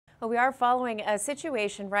Well, we are following a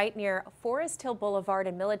situation right near Forest Hill Boulevard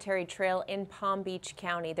and Military Trail in Palm Beach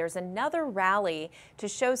County. There's another rally to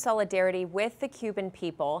show solidarity with the Cuban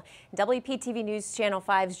people. WPTV News Channel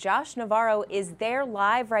 5's Josh Navarro is there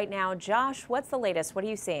live right now. Josh, what's the latest? What are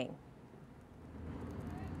you seeing?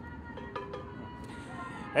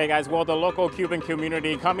 Hey guys, well, the local Cuban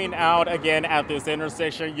community coming out again at this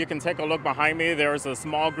intersection. You can take a look behind me. There's a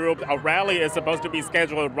small group. A rally is supposed to be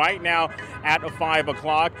scheduled right now at 5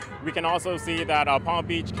 o'clock. We can also see that Palm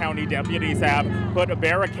Beach County deputies have put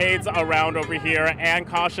barricades around over here and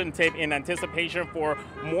caution tape in anticipation for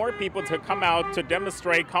more people to come out to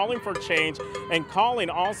demonstrate, calling for change and calling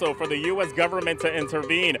also for the U.S. government to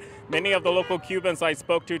intervene. Many of the local Cubans I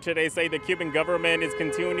spoke to today say the Cuban government is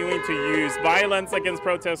continuing to use violence against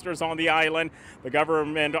protesters on the island. The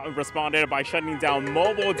government responded by shutting down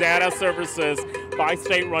mobile data services by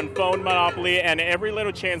state-run phone monopoly, and every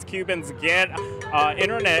little chance Cubans get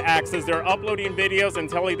internet access, they're uploading videos and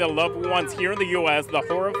telling their loved ones here in the U.S. the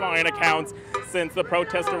horrifying accounts since the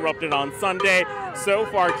protest erupted on Sunday. So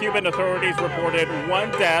far, Cuban authorities reported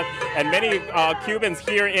 1 death, and many Cubans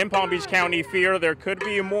here in Palm Beach County fear there could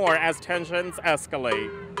be more as tensions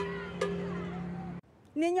escalate.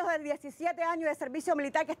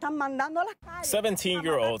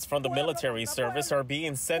 17-year-olds from the military service are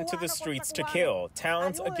being sent to the streets to kill.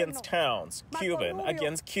 Towns against towns, Cuban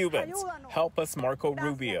against Cubans. Help us, Marco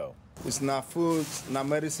Rubio. It's not food, not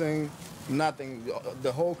medicine, nothing.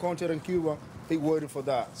 The whole country in Cuba, they waiting for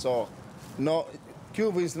that. So, no,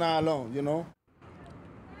 Cuba is not alone, you know.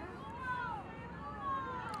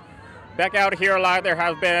 Back out here live, there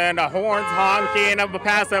have been horns honking,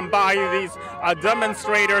 passing by these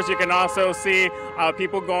demonstrators. You can also see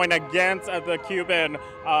people going against the Cuban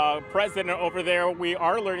president over there. We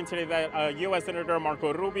are learning today that U.S. Senator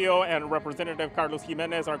Marco Rubio and Representative Carlos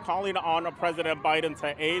Jimenez are calling on President Biden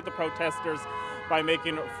to aid the protesters by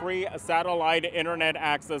making free satellite internet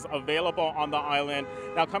access available on the island.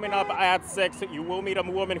 Now, coming up at 6, you will meet a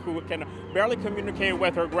woman who can barely communicate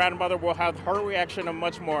with her grandmother. We'll have her reaction and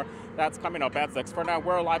much more. That's coming up at 6. For now,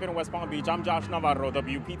 we're live in West Palm Beach. I'm Josh Navarro,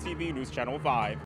 WPTV News Channel 5.